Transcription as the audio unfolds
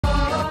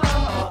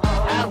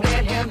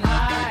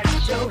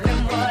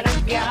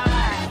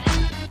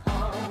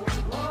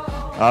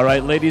All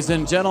right, ladies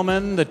and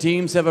gentlemen, the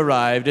teams have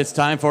arrived. It's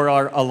time for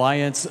our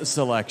alliance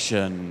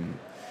selection.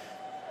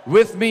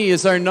 With me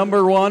is our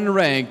number 1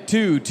 ranked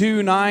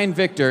 229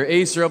 Victor,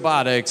 Ace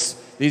Robotics.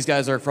 These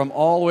guys are from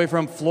all the way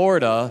from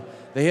Florida.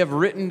 They have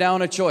written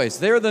down a choice.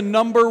 They're the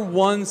number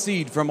 1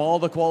 seed from all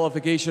the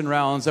qualification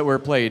rounds that were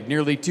played,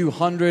 nearly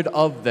 200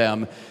 of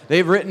them.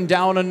 They've written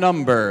down a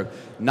number,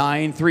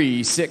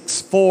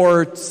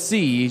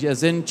 9364C,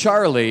 as in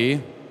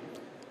Charlie.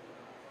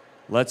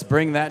 Let's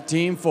bring that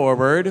team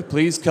forward.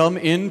 Please come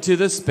into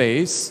the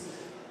space.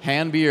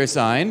 Hand be your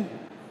sign.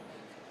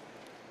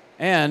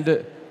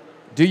 And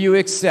do you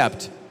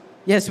accept?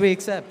 Yes, we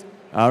accept.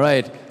 All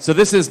right. So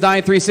this is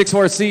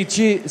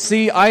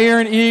 9364C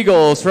Iron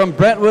Eagles from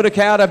Brentwood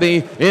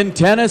Academy in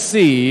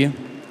Tennessee.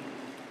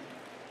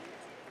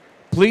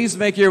 Please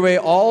make your way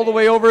all the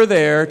way over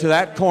there to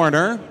that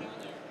corner.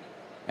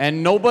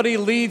 And nobody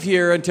leave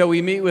here until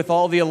we meet with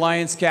all the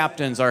Alliance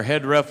captains. Our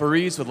head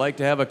referees would like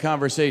to have a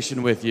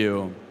conversation with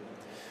you.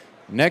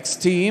 Next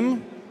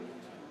team.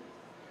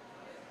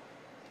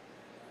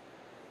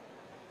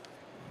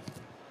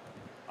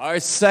 Our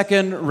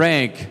second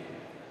rank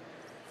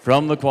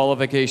from the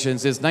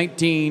qualifications is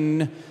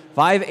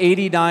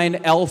 19589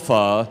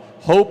 Alpha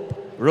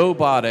Hope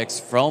Robotics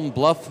from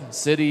Bluff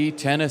City,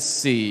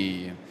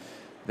 Tennessee.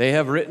 They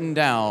have written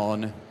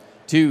down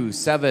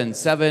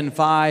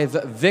 2775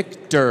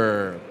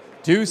 Victor.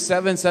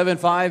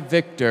 2775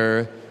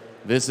 Victor.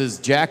 This is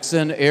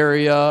Jackson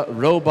Area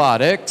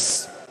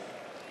Robotics.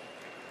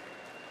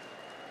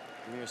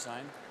 Give me your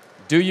sign.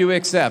 Do you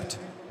accept?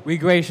 We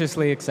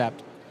graciously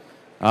accept.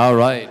 All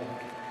right.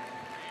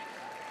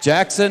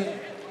 Jackson.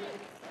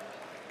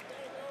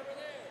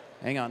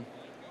 Hang on.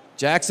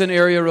 Jackson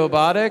Area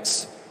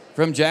Robotics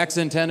from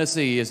Jackson,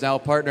 Tennessee is now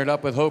partnered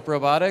up with Hope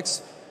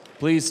Robotics.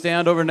 Please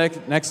stand over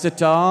next to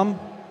Tom.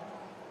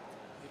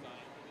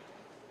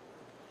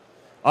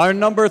 Our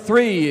number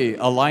 3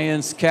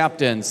 Alliance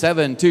Captain,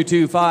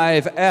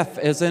 7225F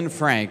as in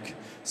Frank.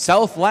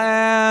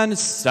 Southland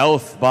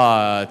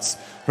Southbots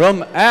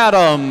from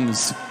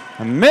Adams,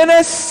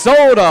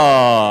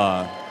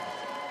 Minnesota.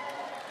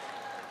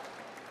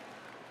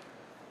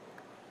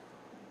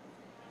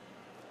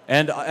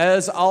 And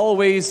as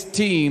always,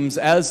 teams,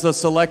 as the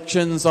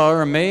selections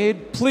are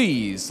made,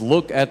 please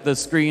look at the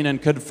screen and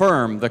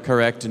confirm the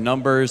correct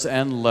numbers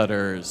and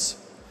letters.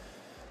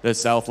 The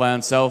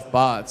Southland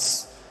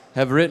Southbots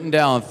have written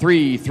down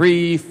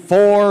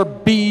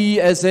 334B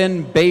as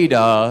in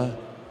Beta.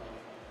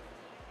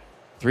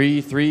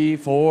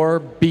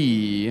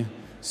 334B,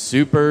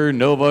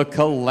 Supernova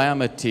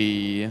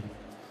Calamity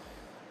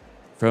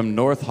from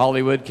North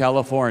Hollywood,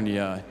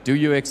 California. Do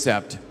you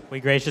accept? We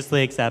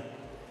graciously accept.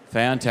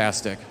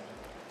 Fantastic.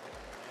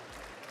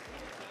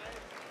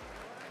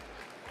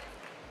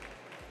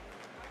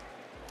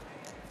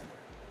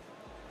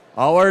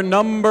 Our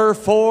number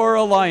 4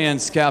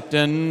 Alliance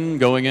captain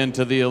going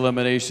into the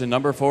elimination,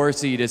 number 4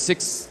 seed is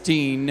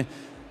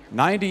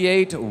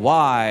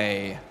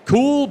 1698Y.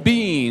 Cool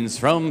Beans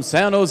from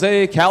San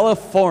Jose,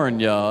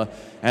 California.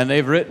 And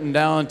they've written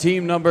down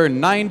team number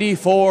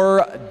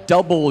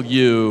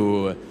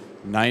 94W.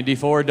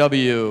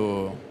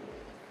 94W.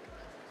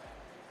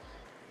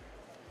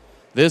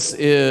 This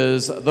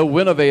is the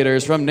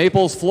Winnovators from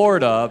Naples,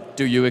 Florida.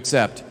 Do you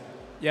accept?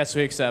 Yes,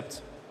 we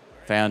accept.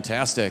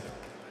 Fantastic.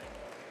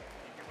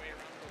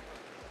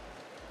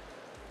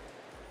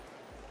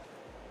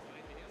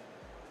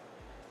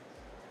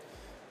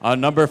 Our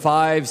number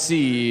 5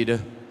 seed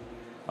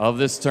of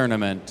this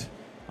tournament,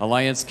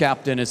 Alliance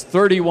captain is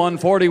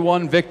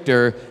 3141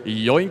 Victor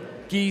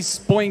Yoinky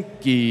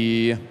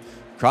Spoinky,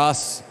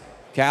 Cross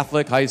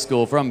Catholic High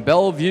School from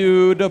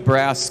Bellevue,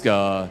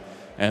 Nebraska.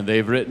 And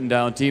they've written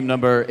down team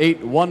number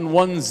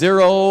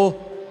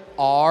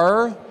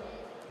 8110R.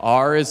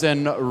 R is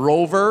in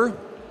Rover.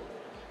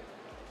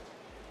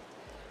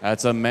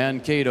 That's a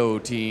Mankato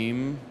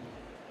team.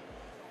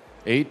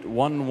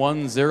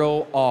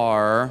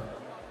 8110R.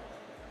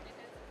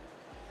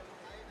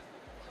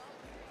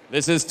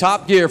 This is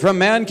Top Gear from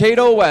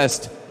Mankato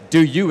West.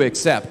 Do you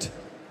accept?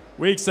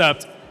 We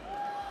accept. This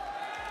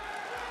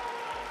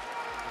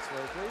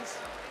way, please.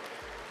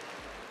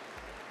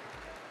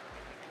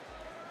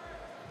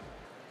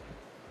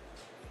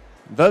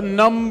 The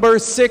number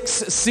 6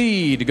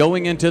 seed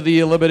going into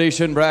the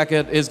elimination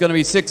bracket is going to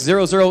be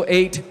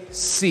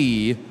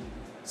 6008C.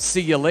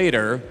 See you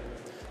later.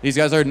 These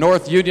guys are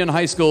North Union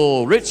High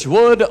School,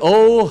 Richwood,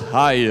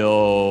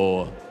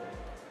 Ohio.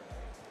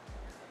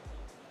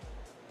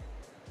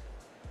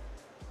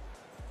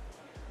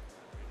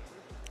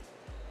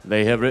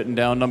 They have written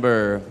down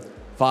number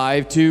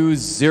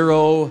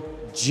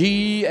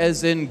 520G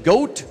as in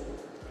goat.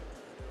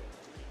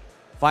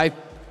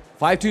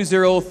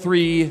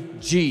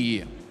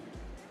 5203G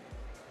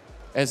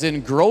as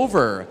in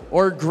Grover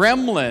or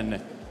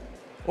Gremlin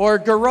or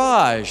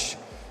Garage.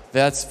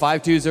 That's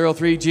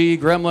 5203G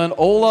Gremlin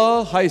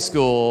Ola High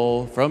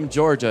School from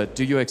Georgia.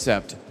 Do you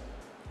accept?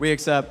 We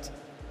accept.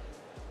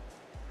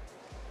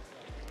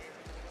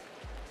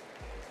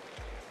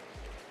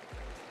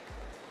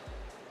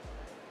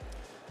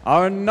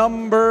 Our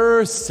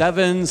number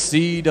 7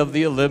 seed of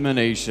the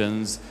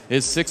eliminations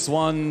is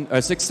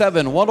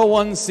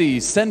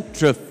 67101C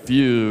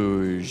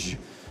Centrifuge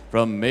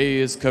from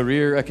Mays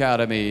Career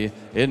Academy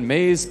in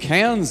Mays,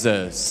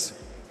 Kansas.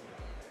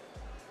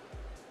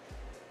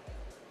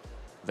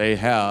 They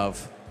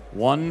have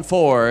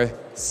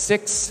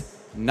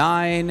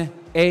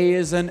 1469A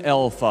as an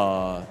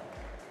alpha.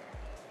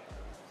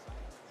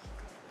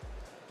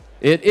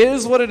 It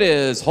is what it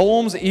is.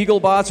 Holmes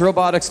Eaglebots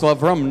Robotics Club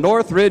from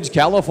Northridge,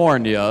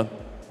 California.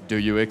 Do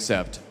you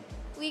accept?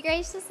 We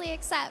graciously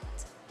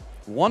accept.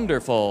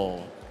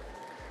 Wonderful.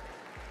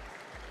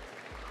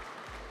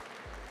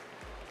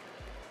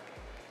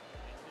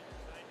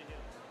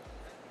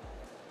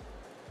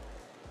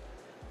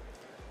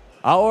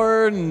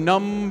 Our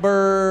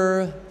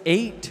number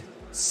 8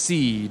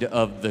 seed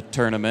of the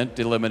tournament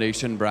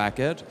elimination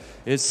bracket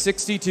is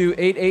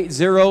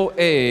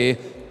 62880A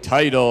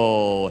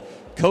title.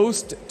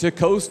 Coast to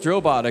Coast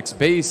Robotics,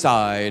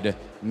 Bayside,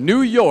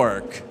 New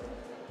York.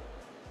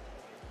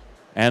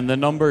 And the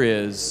number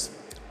is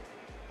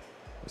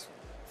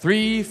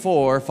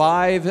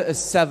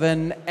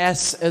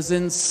 3457S as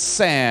in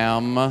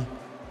Sam.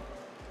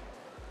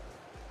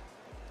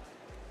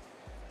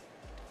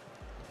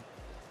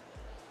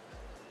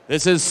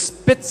 This is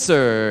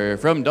Spitzer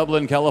from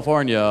Dublin,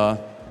 California.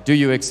 Do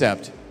you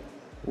accept?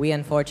 We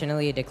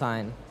unfortunately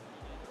decline.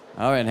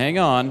 All right, hang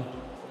on.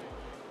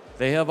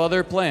 They have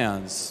other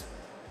plans.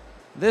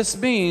 This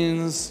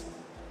means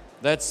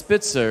that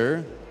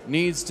Spitzer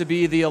needs to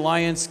be the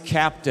Alliance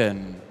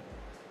captain,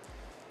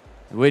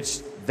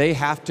 which they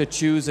have to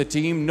choose a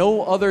team.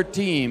 No other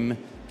team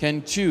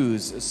can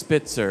choose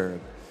Spitzer.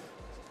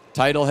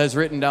 Title has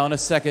written down a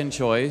second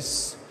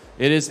choice.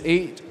 It is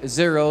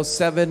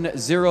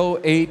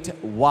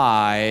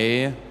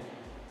 80708Y.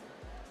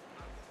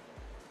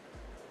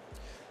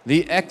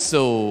 The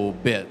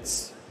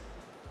Exobits.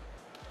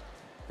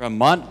 From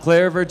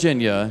Montclair,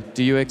 Virginia,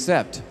 do you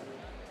accept?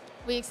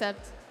 We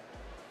accept.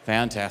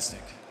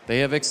 Fantastic. They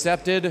have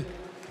accepted.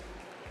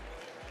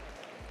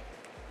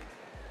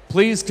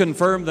 Please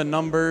confirm the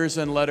numbers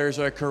and letters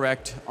are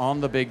correct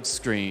on the big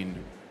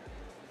screen.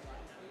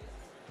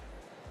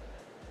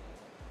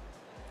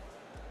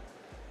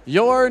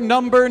 Your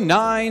number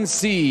 9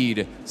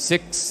 seed,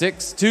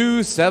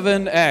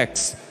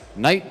 6627X.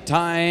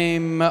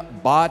 Nighttime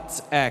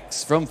Bots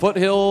X from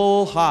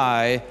Foothill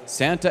High,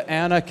 Santa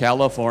Ana,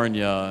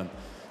 California.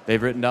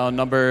 They've written down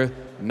number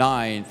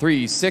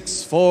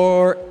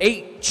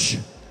 9364H.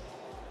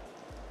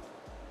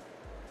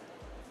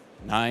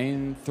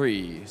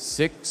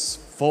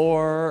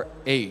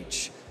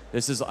 9364H.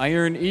 This is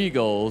Iron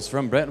Eagles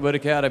from Brentwood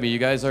Academy. You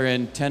guys are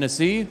in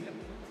Tennessee.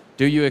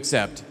 Do you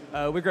accept?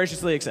 We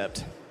graciously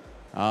accept.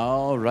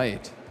 All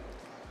right.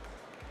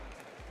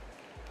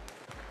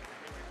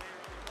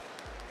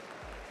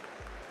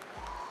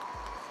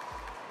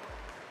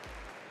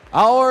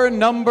 Our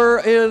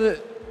number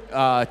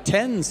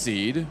 10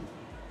 seed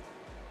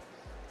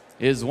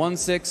is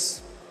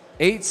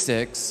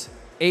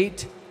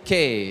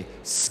 16868K.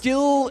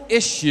 Skill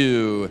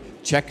Issue.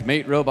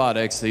 Checkmate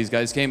Robotics. These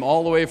guys came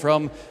all the way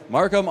from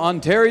Markham,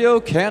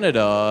 Ontario,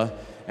 Canada.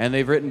 And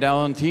they've written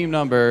down team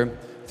number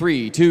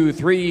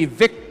 323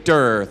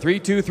 Victor.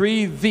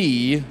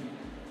 323V.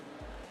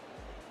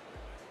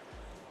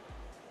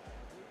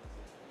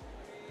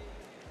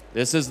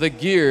 This is the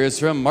Gears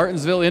from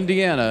Martinsville,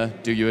 Indiana.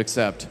 Do you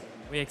accept?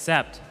 We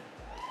accept.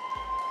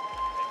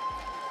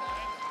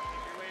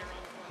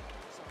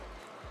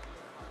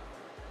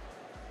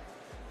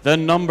 The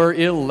number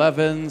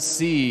 11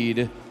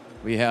 seed,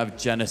 we have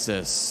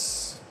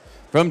Genesis.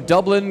 From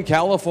Dublin,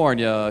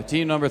 California,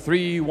 team number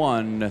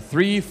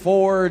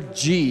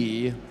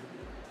 3134G.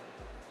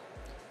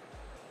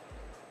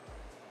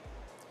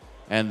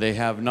 And they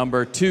have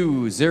number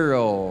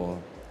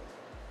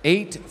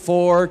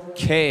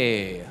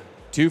 2084K.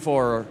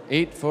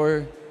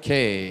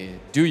 2484K.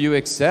 Do you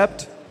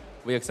accept?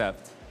 We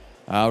accept.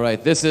 All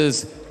right, this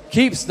is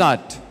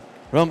Keepsnut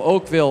from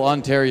Oakville,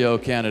 Ontario,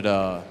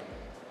 Canada.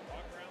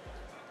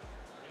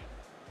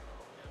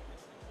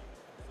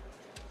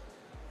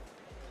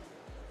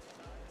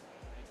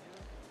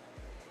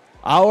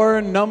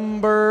 Our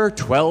number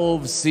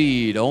 12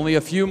 seed, only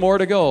a few more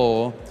to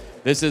go.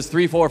 This is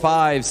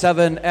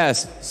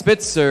 3457S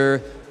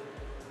Spitzer.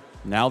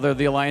 Now they're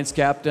the Alliance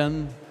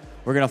captain.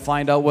 We're going to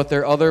find out what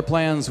their other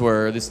plans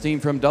were. This team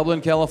from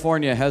Dublin,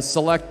 California has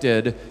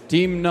selected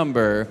team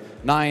number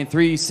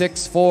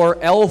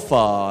 9364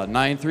 Alpha.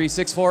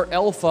 9364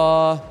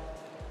 Alpha.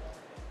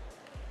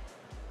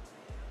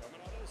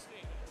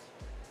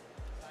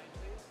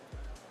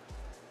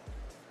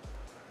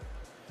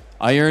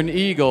 Iron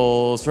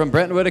Eagles from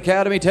Brentwood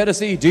Academy,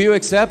 Tennessee. Do you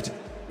accept?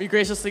 We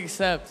graciously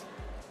accept.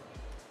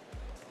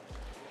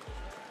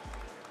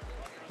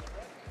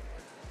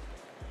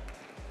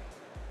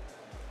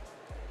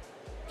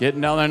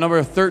 Getting down there,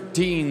 number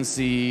 13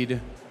 seed.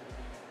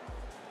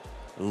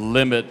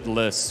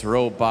 Limitless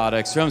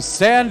Robotics from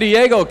San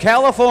Diego,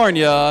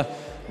 California.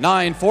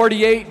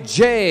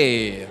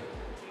 948J.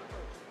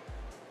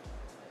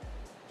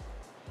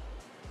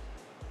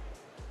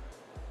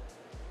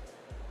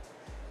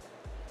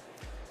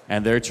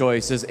 And their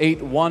choice is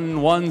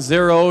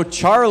 8110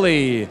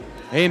 Charlie,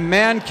 a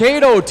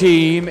Mankato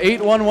team,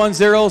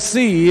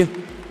 8110C.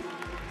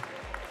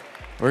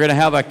 We're going to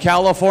have a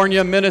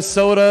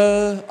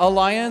California-Minnesota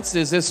alliance.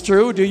 Is this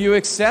true? Do you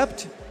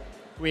accept?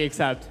 We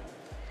accept.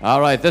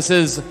 All right, this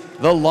is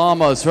the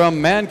Llamas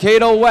from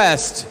Mankato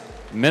West,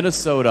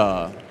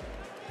 Minnesota.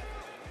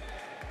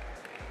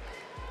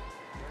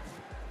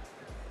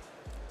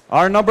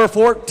 Our number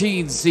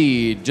 14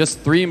 seed,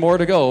 just 3 more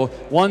to go,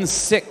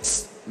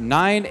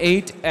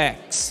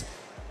 1698X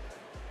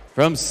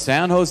from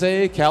San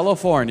Jose,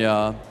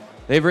 California.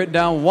 They've written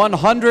down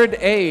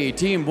 100A,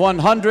 team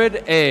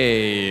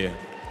 100A.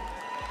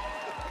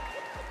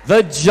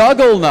 The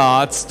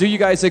Juggernauts, do you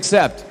guys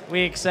accept?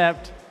 We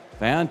accept.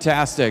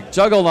 Fantastic.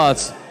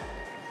 Juggernauts.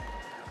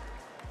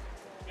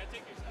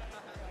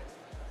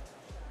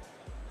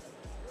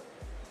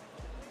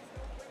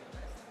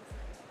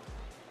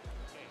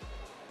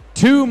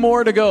 Two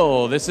more to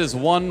go. This is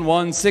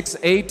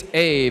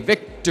 1168A,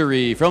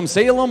 Victory from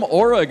Salem,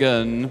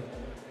 Oregon.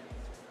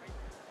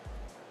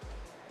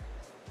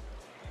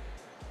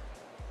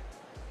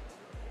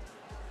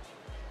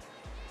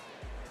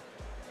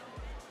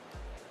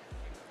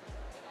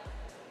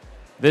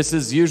 This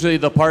is usually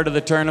the part of the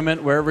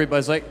tournament where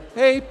everybody's like,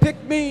 hey,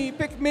 pick me,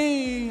 pick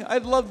me.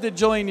 I'd love to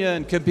join you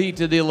and compete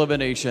to the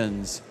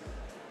eliminations.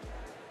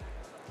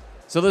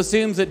 So those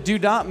teams that do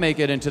not make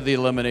it into the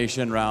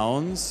elimination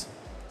rounds,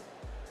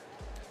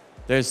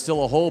 there's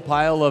still a whole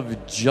pile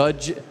of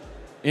judge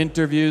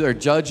interviews or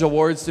judge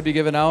awards to be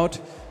given out.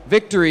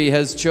 Victory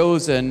has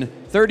chosen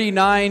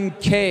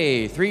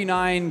 39K.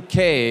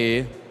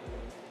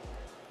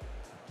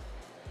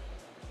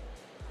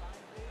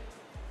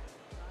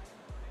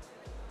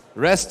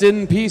 Rest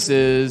in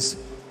Pieces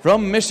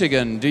from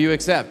Michigan. Do you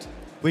accept?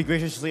 We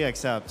graciously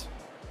accept.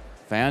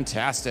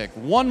 Fantastic.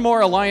 One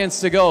more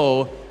alliance to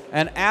go.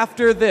 And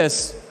after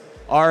this,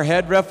 our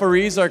head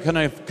referees are going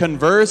to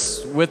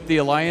converse with the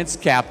alliance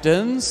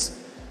captains.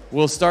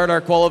 We'll start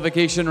our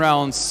qualification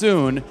round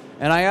soon.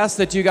 And I ask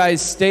that you guys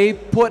stay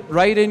put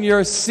right in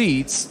your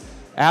seats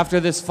after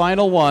this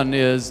final one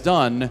is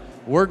done.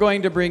 We're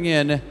going to bring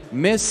in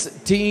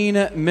Miss Teen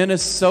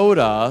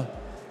Minnesota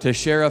to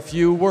share a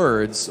few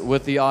words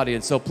with the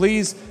audience. So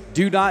please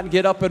do not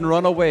get up and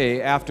run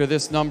away after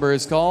this number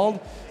is called.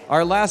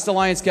 Our last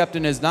alliance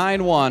captain is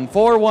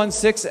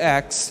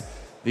 91416X.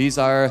 These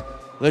are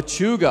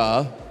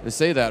Lechuga, to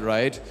say that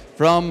right,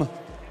 from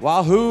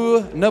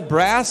Wahoo,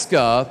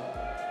 Nebraska.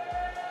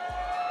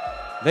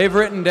 They've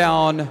written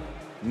down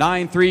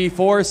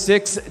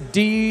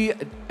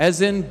 9346D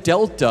as in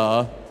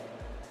Delta.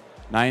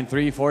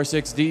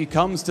 9346D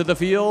comes to the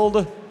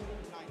field.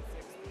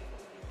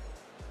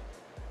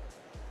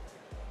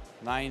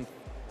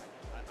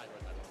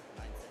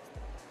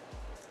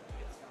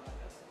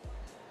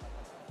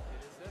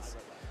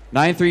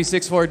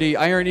 9364D,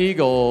 Iron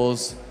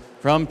Eagles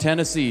from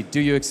Tennessee. Do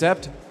you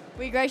accept?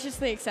 We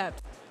graciously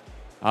accept.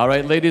 All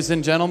right, ladies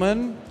and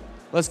gentlemen,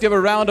 let's give a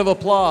round of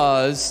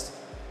applause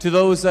to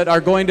those that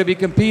are going to be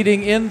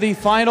competing in the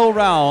final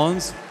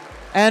rounds.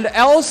 And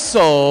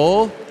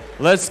also,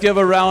 let's give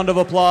a round of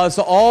applause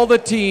to all the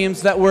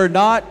teams that were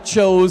not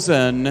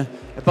chosen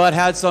but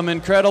had some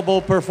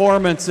incredible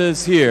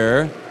performances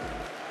here.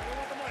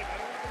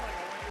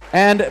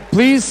 And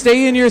please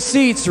stay in your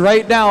seats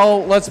right now.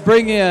 Let's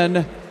bring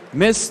in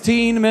Miss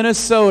Teen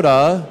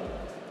Minnesota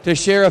to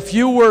share a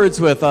few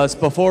words with us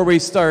before we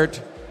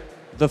start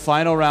the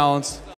final rounds